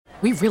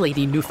we really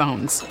need new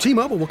phones.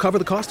 T-Mobile will cover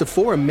the cost of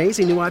 4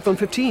 amazing new iPhone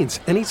 15s,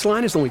 and each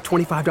line is only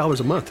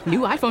 $25 a month. New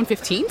iPhone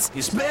 15s?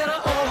 It's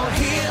better over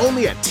here.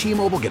 Only at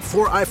T-Mobile, get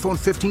 4 iPhone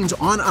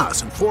 15s on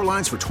us and 4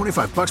 lines for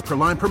 $25 per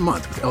line per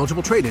month with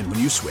eligible trade-in when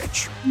you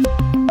switch.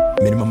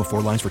 Minimum of 4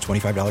 lines for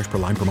 $25 per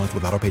line per month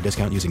with autopay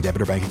discount using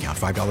debit or bank account.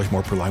 $5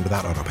 more per line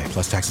without autopay,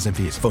 plus taxes and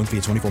fees. Phone fee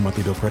at 24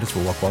 monthly bill credits for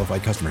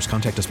well-qualified customers.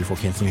 Contact us before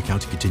canceling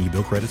account to continue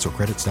bill credits or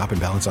credit stop and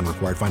balance on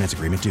required finance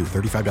agreement due.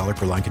 $35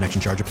 per line connection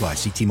charge applies.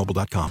 See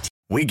T-Mobile.com.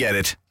 We get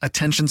it.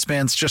 Attention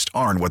spans just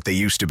aren't what they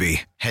used to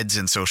be. Heads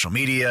in social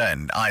media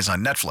and eyes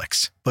on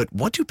Netflix. But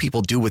what do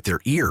people do with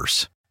their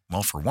ears?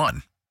 Well, for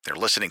one, they're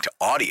listening to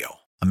audio.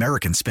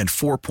 Americans spend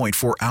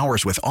 4.4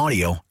 hours with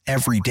audio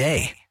every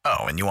day.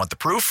 Oh, and you want the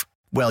proof?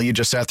 Well, you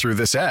just sat through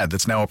this ad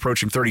that's now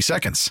approaching 30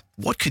 seconds.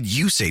 What could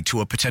you say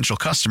to a potential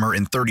customer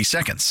in 30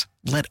 seconds?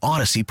 Let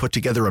Odyssey put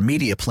together a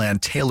media plan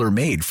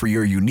tailor-made for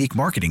your unique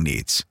marketing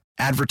needs.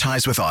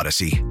 Advertise with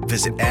Odyssey.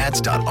 Visit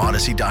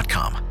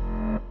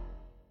ads.odyssey.com.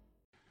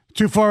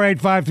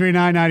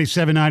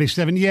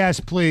 248-539-9797.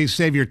 Yes, please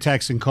save your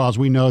texts and calls.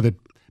 We know that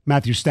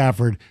Matthew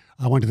Stafford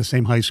went to the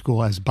same high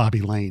school as Bobby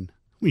Lane.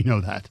 We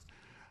know that.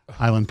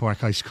 Highland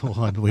Park High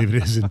School, I believe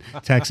it is, in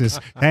Texas.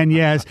 And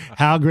yes,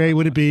 how great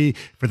would it be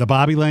for the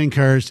Bobby Lane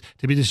curse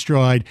to be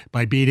destroyed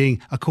by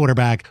beating a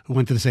quarterback who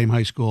went to the same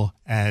high school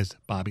as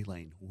Bobby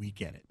Lane? We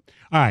get it.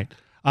 All right.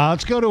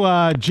 Let's go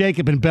to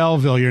Jacob in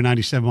Belleville. You're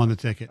 97 on the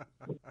ticket.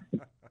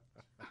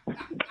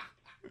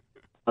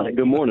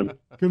 Good morning.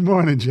 Good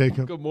morning,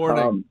 Jacob. Good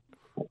morning.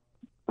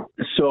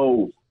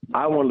 So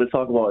I wanted to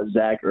talk about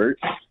Zach Ertz.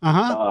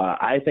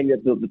 I think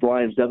that the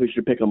Lions definitely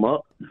should pick him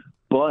up,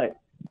 but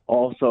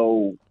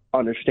also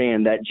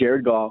understand that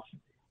Jared Goff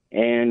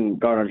and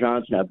Gardner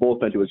Johnson have both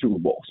been to a Super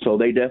Bowl, so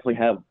they definitely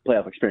have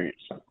playoff experience.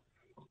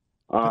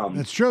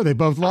 That's true. They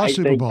both lost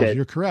Super Bowls.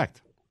 You're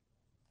correct.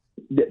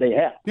 They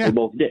have. Yeah. They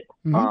both did.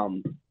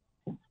 Mm-hmm.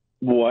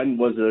 One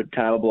was a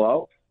kind of a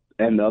blowout,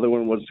 and the other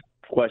one was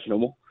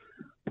questionable.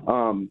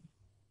 But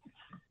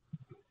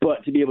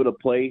to be able to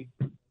play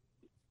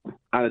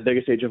on the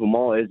biggest stage of them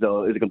all is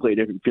a completely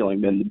different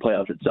feeling than the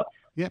playoffs itself.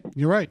 Yeah,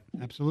 you're right.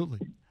 Absolutely.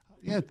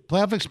 Yeah,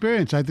 playoff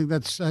experience. I think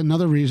that's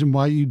another reason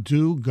why you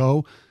do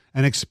go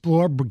and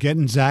explore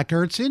getting Zach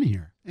Ertz in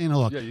here.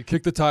 Look, you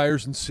kick the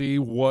tires and see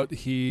what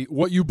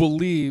you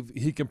believe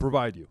he can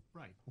provide you.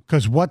 Right.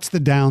 Because what's the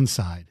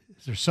downside?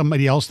 Is there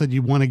somebody else that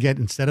you want to get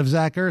instead of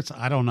Zach Ertz?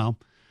 I don't know.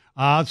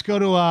 Let's go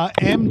to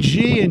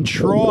MG in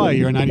Troy.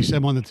 You're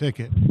 97 on the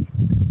ticket.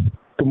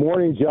 Good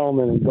morning,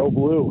 gentlemen, and go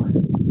blue.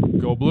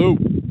 Go blue.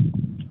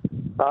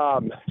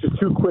 Just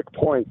 2 quick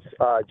points.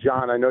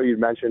 John, I know you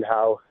mentioned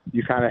how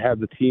you kind of had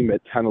the team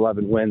at 10,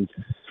 11 wins.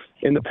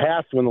 In the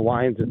past, when the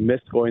Lions have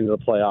missed going to the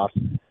playoffs,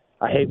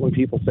 I hate when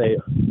people say,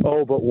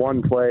 oh, but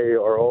one play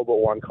or oh, but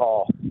one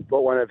call.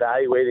 But when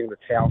evaluating the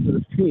talent of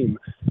this team,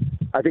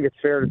 I think it's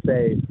fair to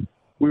say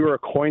we were a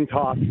coin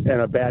toss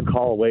and a bad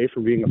call away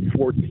from being a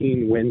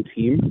 14-win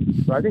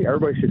team. So I think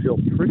everybody should feel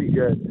pretty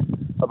good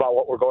about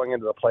what we're going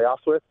into the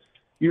playoffs with.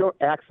 You don't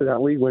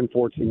accidentally win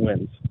 14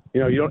 wins.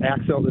 You don't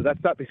accidentally.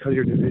 That's not because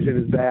your division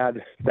is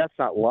bad. That's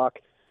not luck.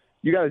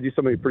 You got to do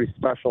something pretty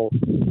special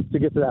to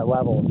get to that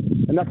level.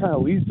 And that kind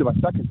of leads to my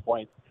second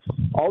point.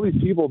 All these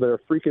people that are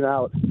freaking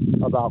out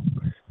about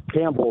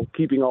Campbell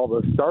keeping all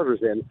the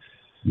starters in,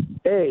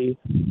 I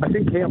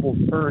think Campbell's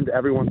earned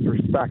everyone's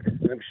respect.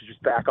 And we should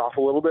just back off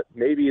a little bit.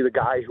 Maybe the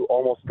guy who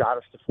almost got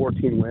us to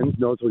 14 wins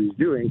knows what he's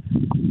doing.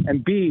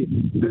 And B,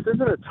 this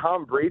isn't a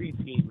Tom Brady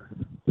team,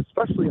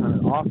 especially on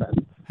an offense.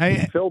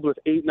 Filled with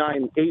 8,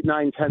 9,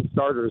 10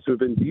 starters who have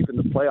been deep in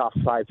the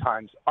playoffs 5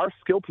 times. Our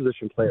skill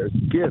position players,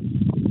 Gibbs,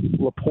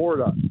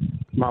 Laporta,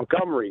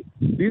 Montgomery,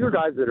 these are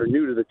guys that are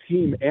new to the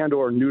team and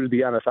or new to the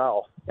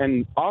NFL.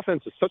 And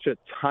offense is such a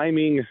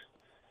timing,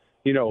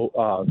 you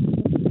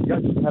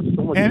guys have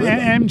so much. And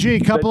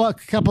MG,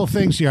 couple of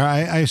things here.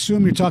 I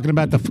assume you're talking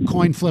about the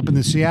coin flip in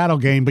the Seattle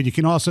game, but you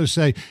can also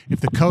say if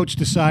the coach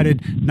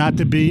decided not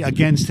to be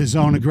against his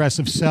own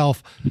aggressive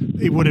self,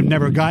 he would have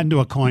never gotten to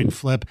a coin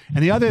flip.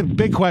 And the other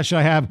big question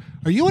I have,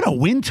 are you in a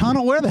wind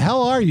tunnel? Where the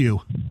hell are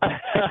you?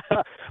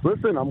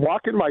 Listen, I'm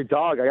walking my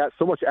dog. I got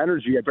so much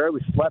energy. I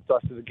barely slept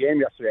after the game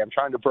yesterday. I'm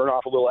trying to burn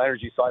off a little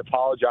energy, so I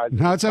apologize.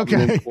 No, it's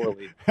okay.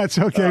 That's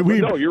okay.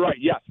 No, you're right.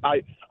 Yes,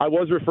 I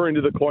was referring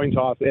to the coin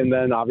toss and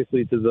then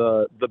obviously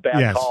to the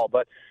bad call.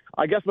 But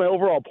I guess my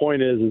overall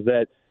point is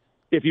that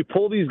if you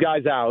pull these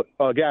guys out,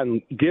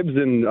 again, Gibbs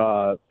and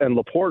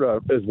Laporta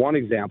is one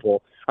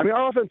example. I mean,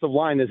 our offensive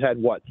line has had,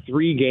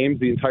 3 games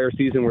the entire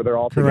season where they're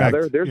all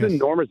together. There's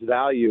enormous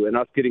value in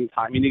us getting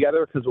timing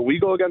together because when we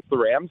go against the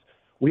Rams,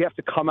 we have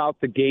to come out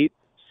the gate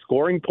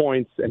scoring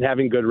points and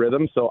having good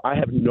rhythm. So I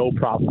have no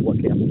problem with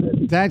what Campbell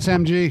did. Thanks,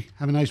 MG.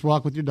 Have a nice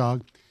walk with your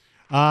dog.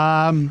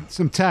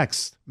 Some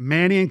text.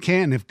 Manny and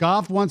Canton. If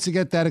Goff wants to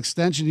get that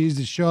extension, he needs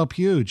to show up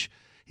huge.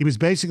 He was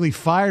basically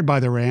fired by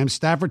the Rams.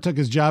 Stafford took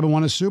his job and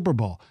won a Super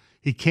Bowl.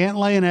 He can't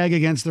lay an egg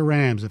against the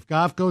Rams. If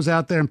Goff goes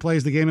out there and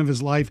plays the game of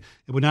his life,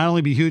 it would not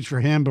only be huge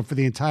for him, but for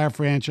the entire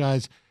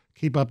franchise.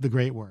 Keep up the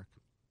great work.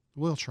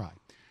 We'll try.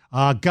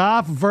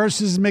 Goff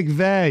versus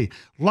McVay.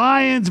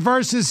 Lions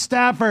versus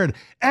Stafford.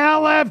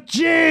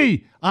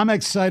 LFG. I'm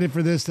excited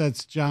for this.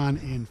 That's John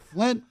in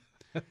Flint.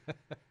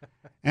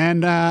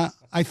 And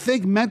I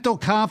think mental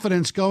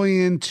confidence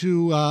going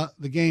into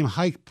the game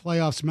hike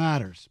playoffs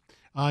matters.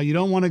 You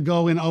don't want to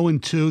go in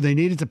 0-2. They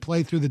needed to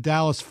play through the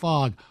Dallas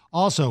fog.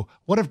 Also,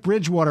 what if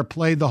Bridgewater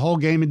played the whole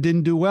game and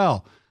didn't do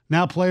well?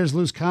 Now players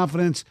lose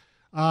confidence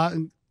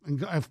and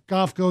if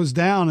Goff goes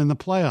down in the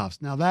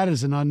playoffs. Now that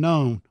is an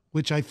unknown,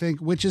 which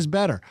is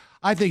better.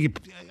 I think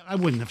I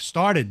wouldn't have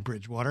started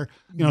Bridgewater.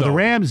 The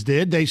Rams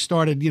did. They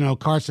started,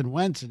 Carson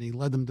Wentz, and he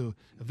led them to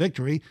a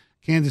victory.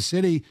 Kansas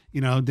City,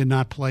 did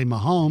not play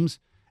Mahomes.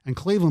 And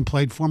Cleveland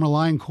played former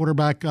Lion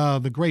quarterback,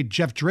 the great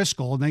Jeff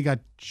Driscoll, and they got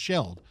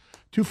shelled.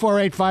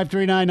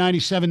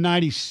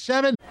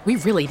 248-539-9797. We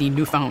really need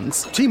new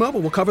phones. T-Mobile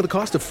will cover the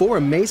cost of 4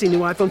 amazing new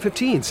iPhone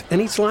 15s, and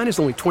each line is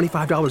only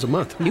 $25 a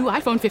month. New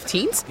iPhone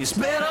 15s? It's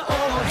better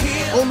over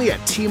here. Only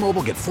at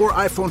T-Mobile, get 4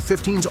 iPhone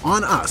 15s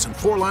on us and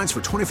 4 lines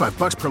for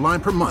 $25 per line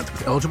per month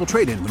with eligible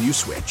trade-in when you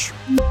switch.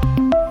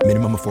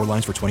 Minimum of 4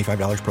 lines for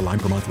 $25 per line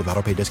per month with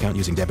autopay discount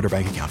using debit or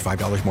bank account.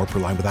 $5 more per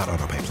line without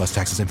autopay, plus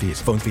taxes and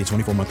fees. Phone fee at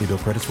 24 monthly bill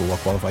credits for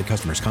well-qualified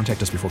customers.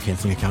 Contact us before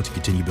canceling account to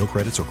continue bill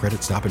credits or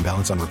credit stop and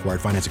balance on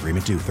required finance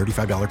agreement due.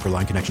 $35 per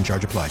line connection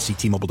charge applies. See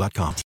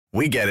T-Mobile.com.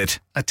 We get it.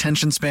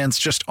 Attention spans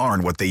just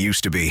aren't what they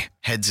used to be.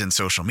 Heads in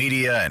social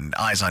media and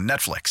eyes on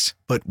Netflix.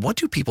 But what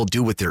do people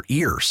do with their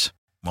ears?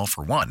 Well,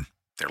 for one,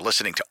 they're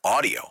listening to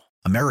audio.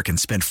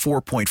 Americans spend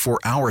 4.4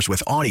 hours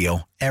with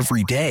audio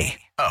every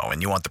day. Oh,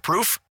 and you want the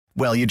proof?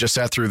 Well, you just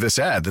sat through this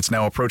ad that's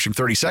now approaching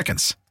 30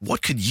 seconds.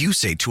 What could you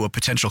say to a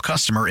potential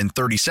customer in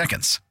 30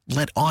 seconds?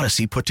 Let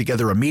Odyssey put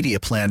together a media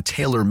plan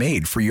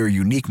tailor-made for your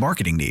unique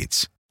marketing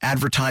needs.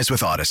 Advertise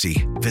with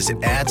Odyssey.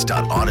 Visit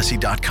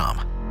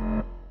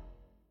ads.odyssey.com.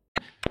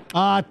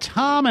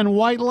 Tom in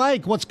White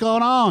Lake, what's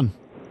going on?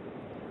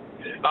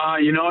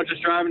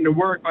 Just driving to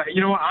work. But,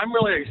 I'm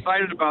really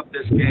excited about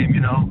this game,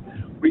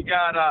 We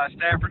got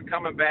Stafford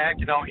coming back.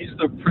 He's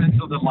the Prince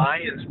of the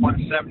Lions,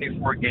 won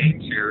 74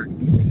 games here,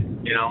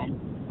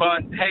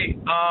 But, hey,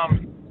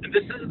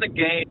 this is the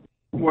game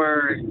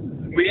where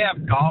we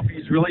have Goff.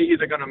 He's really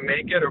either going to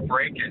make it or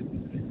break it.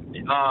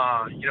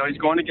 He's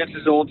going against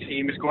his old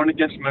team. He's going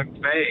against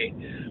McVay.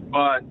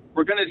 But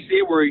we're going to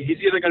see where he's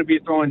either going to be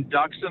throwing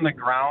ducks in the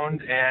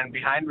ground and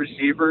behind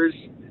receivers.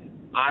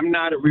 I'm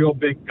not a real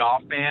big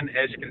Goff fan,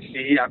 as you can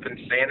see. I've been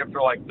saying it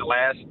for like the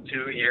last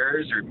 2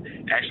 years, or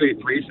actually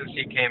 3 since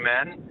he came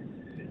in.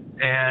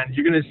 And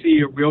you're going to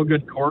see a real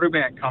good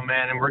quarterback come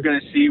in, and we're going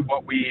to see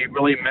what we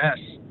really miss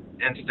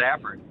in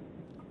Stafford.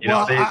 They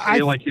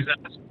feel like he's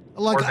at the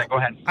quarterback. Go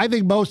ahead. I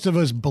think most of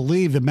us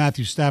believe that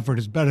Matthew Stafford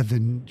is better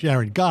than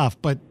Jared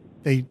Goff, but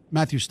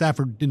Matthew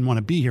Stafford didn't want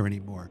to be here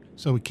anymore,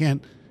 so we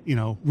can't,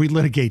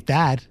 relitigate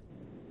that.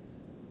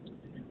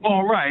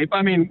 Well, right.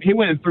 I mean, he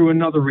went through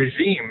another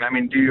regime. I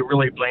mean, do you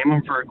really blame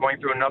him for going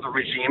through another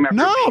regime?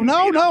 No. I'm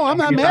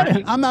not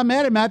mad. I'm not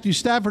mad at Matthew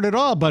Stafford at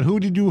all. But who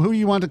do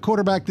you want to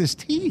quarterback this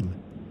team?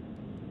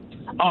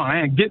 Oh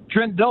man, get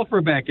Trent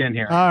Dilfer back in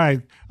here. All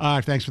right.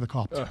 Thanks for the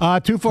call.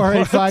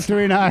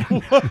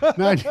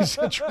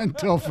 248-539-90. Trent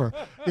Dilfer.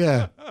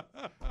 Yeah,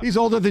 he's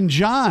older than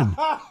John.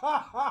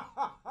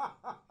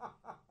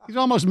 He's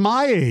almost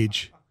my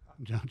age.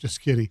 I'm just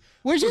kidding.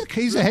 Where's he?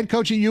 He's the head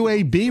coach of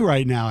UAB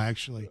right now,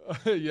 actually.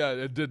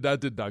 Yeah, that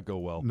did not go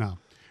well. No.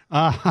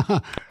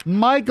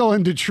 Michael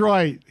in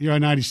Detroit, you're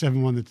on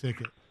 97.1 The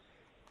Ticket.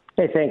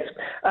 Hey, thanks.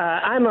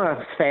 I'm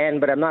a fan,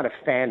 but I'm not a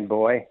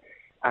fanboy.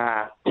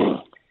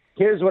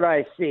 Here's what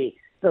I see.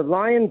 The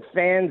Lions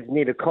fans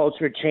need a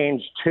culture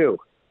change, too.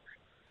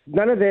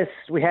 None of this.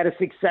 We had a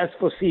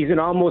successful season,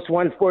 almost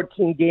won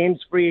 14 games.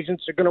 Free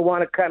agents are going to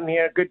want to come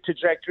here, good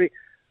trajectory.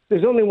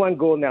 There's only one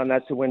goal now, and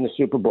that's to win the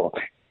Super Bowl.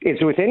 It's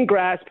within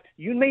grasp.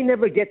 You may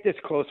never get this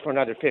close for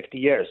another 50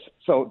 years.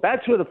 So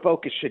that's where the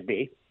focus should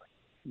be.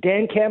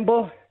 Dan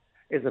Campbell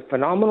is a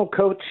phenomenal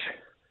coach,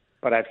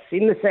 but I've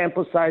seen the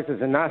sample size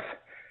is enough.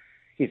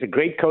 He's a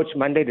great coach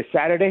Monday to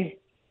Saturday.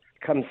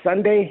 Come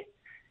Sunday,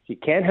 he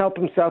can't help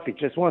himself. He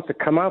just wants to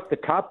come off the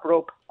top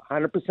rope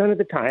 100% of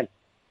the time,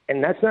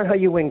 and that's not how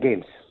you win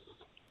games.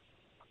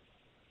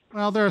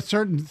 Well, there are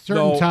certain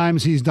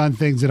times he's done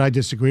things that I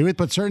disagree with,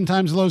 but certain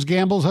times those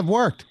gambles have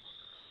worked.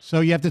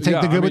 So you have to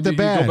take the good with the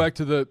bad. Go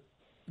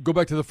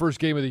back to the first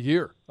game of the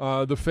year,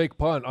 the fake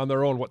punt on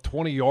their own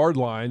 20-yard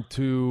line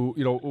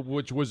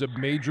which was a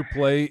major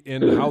play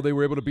in how they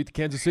were able to beat the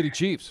Kansas City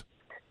Chiefs.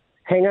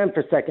 Hang on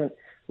for a second.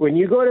 When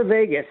you go to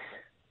Vegas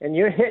and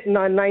you're hitting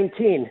on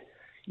 19,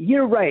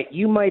 you're right.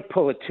 You might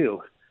pull a 2.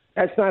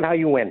 That's not how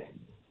you win.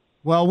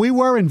 Well, we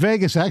were in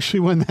Vegas actually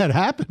when that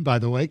happened, by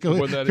the way,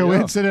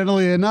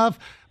 coincidentally enough.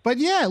 But,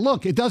 yeah,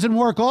 look, it doesn't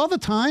work all the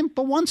time,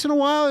 but once in a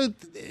while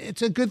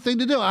it's a good thing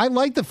to do. I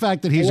like the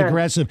fact that he's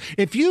aggressive.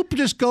 If you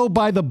just go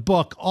by the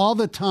book all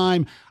the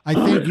time, I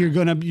think you're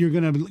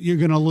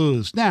gonna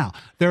lose. Now,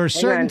 there are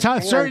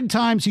certain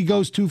times he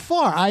goes too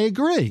far. I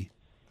agree.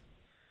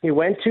 He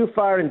went too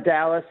far in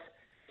Dallas.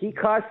 He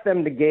cost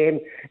them the game,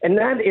 and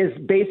that is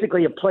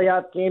basically a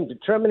playoff game,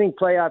 determining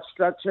playoff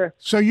structure.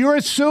 So you're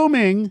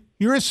assuming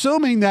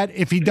that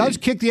if he does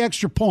kick the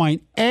extra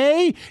point,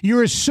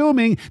 you're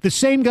assuming the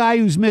same guy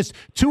who's missed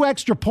 2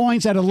 extra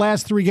points out of the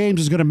last 3 games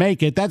is going to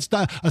make it. That's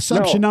the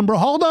assumption number.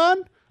 Hold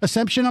on.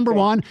 Assumption number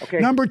 1. Okay.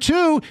 Number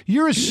 2,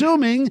 you're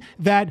assuming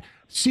that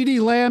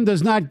CeeDee Lamb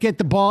does not get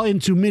the ball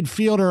into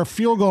midfield or a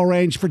field goal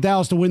range for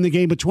Dallas to win the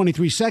game with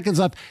 23 seconds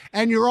left.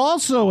 And you're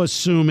also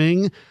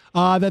assuming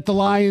that the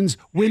Lions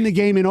win the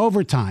game in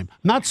overtime.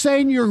 Not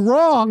saying you're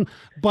wrong,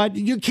 but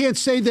you can't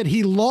say that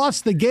he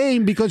lost the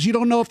game because you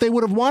don't know if they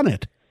would have won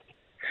it.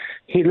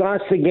 He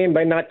lost the game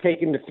by not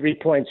taking the 3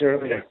 points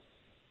earlier.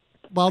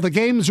 Well, the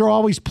games are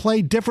always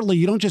played differently.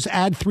 You don't just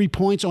add 3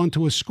 points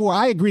onto a score.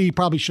 I agree he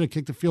probably should have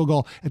kicked the field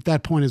goal at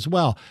that point as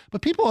well.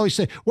 But people always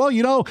say, well,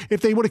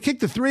 if they would have kicked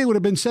the 3, it would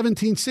have been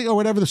 17-6 or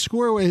whatever the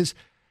score is.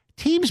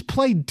 Teams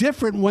play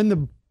different when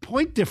the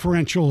point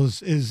differential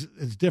is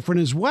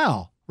different as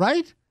well,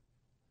 right?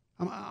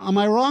 Am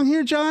I wrong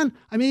here, John?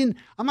 I mean,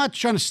 I'm not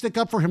trying to stick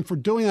up for him for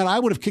doing that. I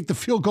would have kicked the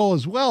field goal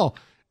as well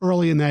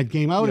early in that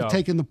game. I would have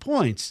taken the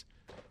points.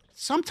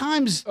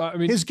 Sometimes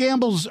his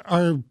gambles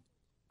are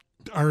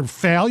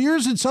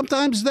failures, and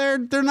sometimes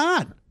they're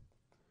not.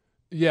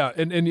 Yeah,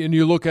 and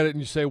you look at it and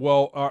you say,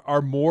 well,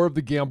 are more of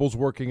the gambles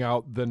working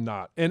out than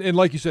not? And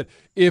like you said,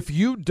 if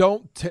you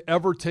don't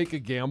ever take a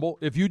gamble,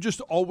 if you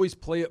just always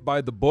play it by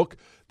the book,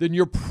 then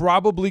you're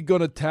probably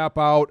going to tap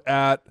out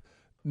at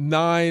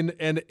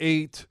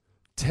 9-8,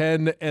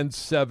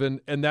 10-7,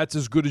 and that's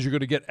as good as you're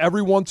going to get.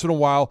 Every once in a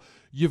while,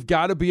 you've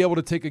got to be able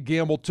to take a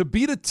gamble to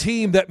beat a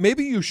team that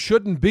maybe you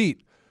shouldn't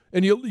beat.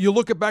 And you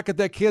look back at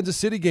that Kansas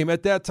City game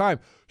at that time.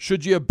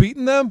 Should you have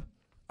beaten them?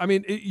 I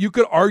mean, you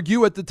could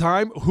argue at the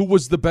time who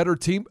was the better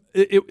team.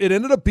 It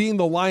ended up being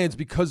the Lions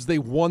because they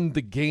won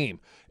the game.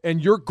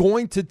 And you're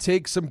going to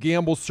take some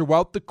gambles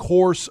throughout the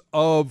course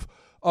of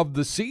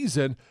the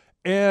season,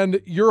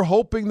 and you're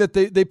hoping that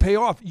they pay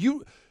off.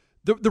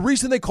 The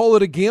reason they call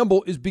it a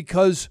gamble is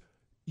because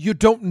you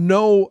don't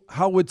know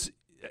how it's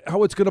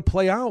going to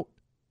play out.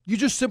 You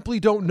just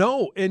simply don't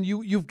know. And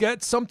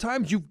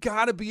sometimes you've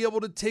got to be able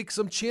to take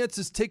some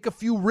chances, take a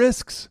few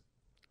risks.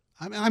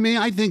 I mean,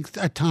 I think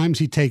at times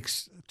he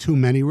takes too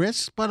many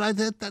risks, but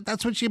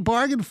that's what you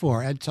bargain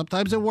for. And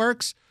sometimes it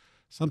works,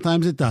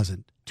 sometimes it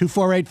doesn't.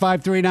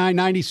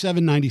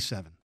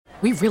 248-539-9797.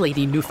 We really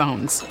need new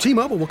phones.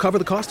 T-Mobile will cover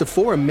the cost of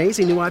 4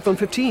 amazing new iPhone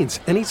 15s,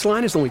 and each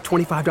line is only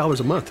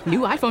 $25 a month. New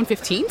iPhone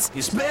 15s?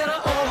 It's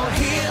better over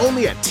here.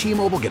 Only at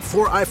T-Mobile, get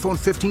 4 iPhone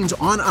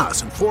 15s on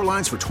us and 4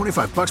 lines for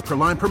 $25 per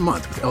line per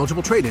month with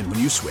eligible trade-in when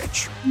you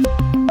switch.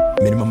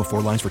 Minimum of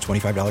 4 lines for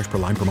 $25 per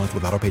line per month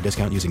with autopay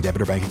discount using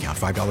debit or bank account.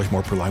 $5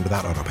 more per line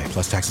without autopay,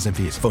 plus taxes and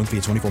fees. Phone fee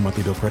at 24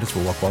 monthly bill credits for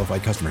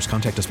well-qualified customers.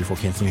 Contact us before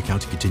canceling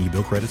account to continue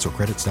bill credits or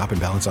credit stop and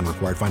balance on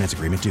required finance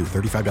agreement due.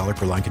 $35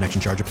 per line connection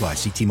charge applies.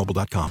 See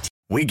T-Mobile.com.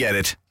 We get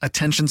it.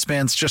 Attention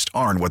spans just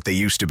aren't what they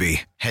used to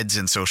be. Heads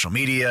in social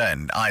media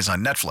and eyes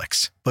on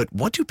Netflix. But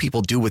what do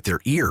people do with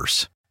their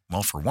ears?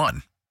 Well, for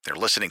one, they're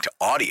listening to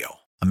audio.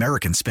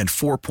 Americans spend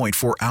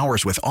 4.4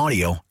 hours with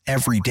audio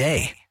every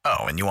day.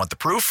 Oh, and you want the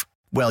proof?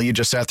 Well, you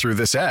just sat through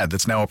this ad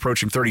that's now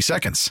approaching 30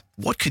 seconds.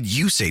 What could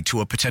you say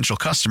to a potential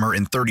customer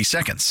in 30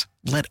 seconds?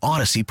 Let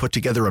Odyssey put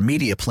together a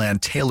media plan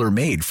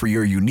tailor-made for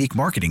your unique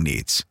marketing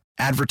needs.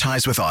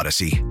 Advertise with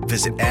Odyssey.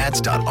 Visit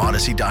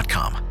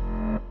ads.odyssey.com.